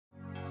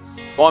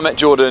Well, I met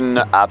Jordan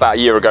about a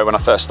year ago when I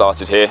first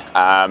started here.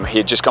 He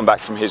had just come back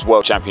from his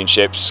World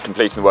Championships,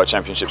 completing the World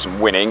Championships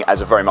and winning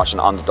as very much an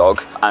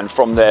underdog. And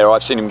from there,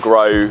 I've seen him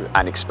grow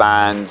and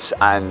expand,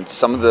 and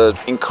some of the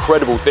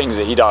incredible things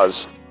that he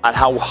does and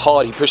how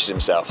hard he pushes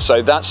himself.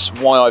 So that's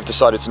why I've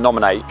decided to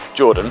nominate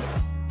Jordan.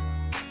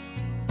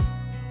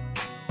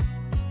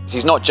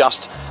 He's not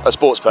just a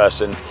sports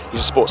person, he's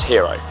a sports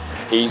hero.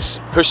 He's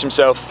pushed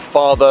himself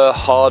farther,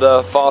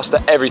 harder,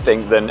 faster,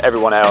 everything than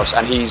everyone else,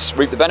 and he's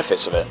reaped the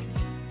benefits of it.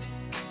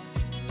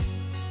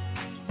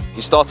 He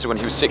started when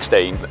he was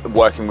 16,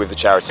 working with the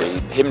charity.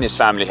 Him and his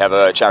family have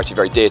a charity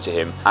very dear to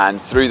him, and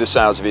through the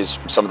sales of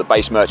some of the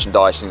base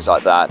merchandise, things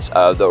like that,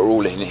 that are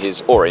all in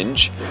his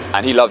orange,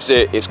 and he loves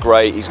it. It's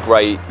great. He's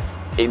great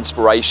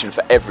inspiration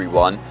for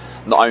everyone.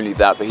 Not only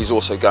that, but he's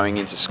also going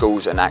into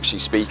schools and actually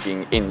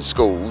speaking in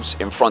schools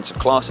in front of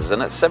classes.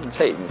 And at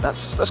 17,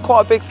 that's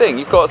quite a big thing.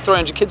 You've got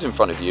 300 kids in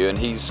front of you, and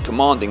he's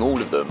commanding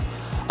all of them,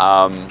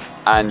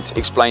 and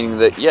explaining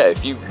that, yeah,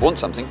 if you want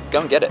something,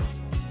 go and get it.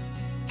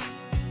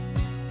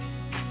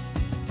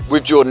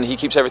 With Jordan, he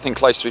keeps everything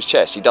close to his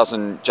chest. He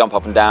doesn't jump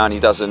up and down. He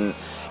doesn't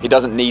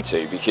need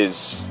to,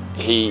 because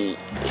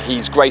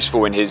he's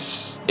graceful in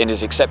his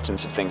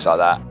acceptance of things like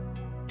that.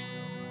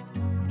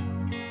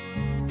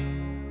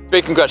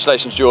 Big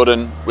congratulations,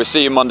 Jordan. We'll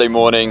see you Monday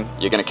morning.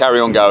 You're going to carry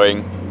on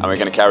going, and we're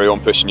going to carry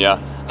on pushing you.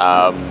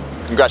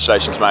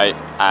 Congratulations, mate,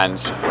 and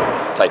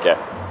take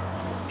care.